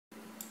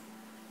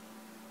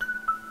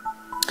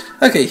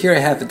Okay, here I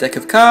have a deck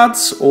of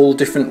cards, all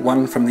different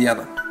one from the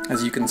other,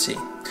 as you can see.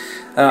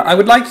 I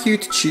would like you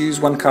to choose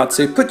one card,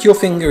 so put your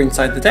finger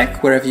inside the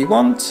deck wherever you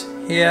want.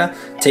 Here,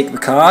 take the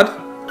card,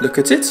 look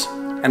at it,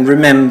 and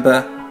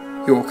remember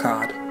your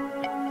card.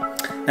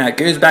 Now it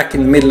goes back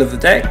in the middle of the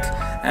deck,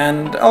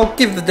 and I'll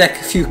give the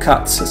deck a few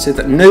cuts so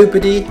that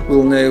nobody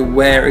will know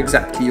where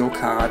exactly your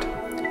card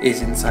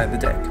is inside the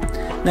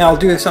deck. Now I'll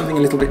do something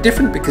a little bit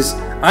different because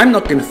I'm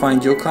not going to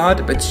find your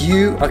card, but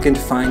you are going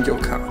to find your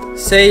card.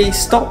 Say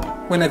stop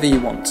whenever you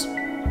want.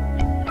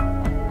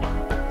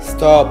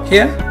 Stop.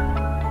 Here?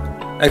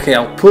 Okay,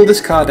 I'll pull this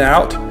card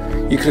out.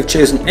 You could have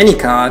chosen any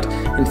card.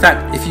 In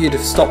fact, if you'd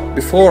have stopped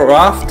before or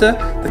after,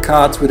 the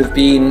cards would have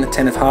been a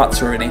 10 of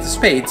hearts or an 8 of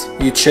spades.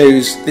 You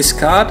chose this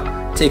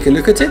card, take a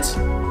look at it,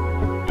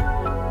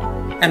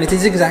 and it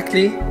is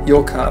exactly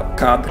your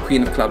card, the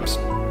Queen of Clubs.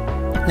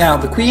 Now,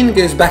 the Queen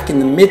goes back in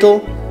the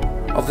middle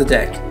of the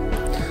deck.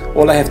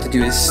 All I have to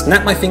do is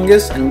snap my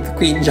fingers and the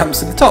Queen jumps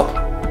to the top.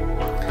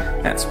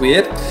 That's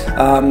weird.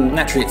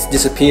 Naturally it's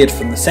disappeared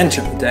from the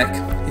center of the deck.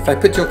 If I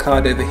put your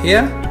card over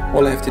here,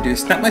 all I have to do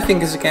is snap my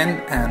fingers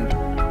again and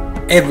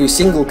every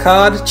single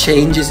card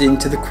changes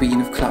into the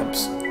Queen of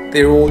Clubs.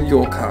 They're all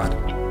your card.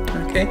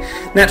 Okay?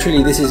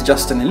 Naturally this is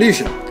just an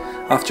illusion.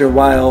 After a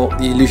while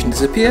the illusion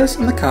disappears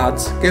and the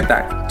cards go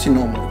back to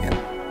normal.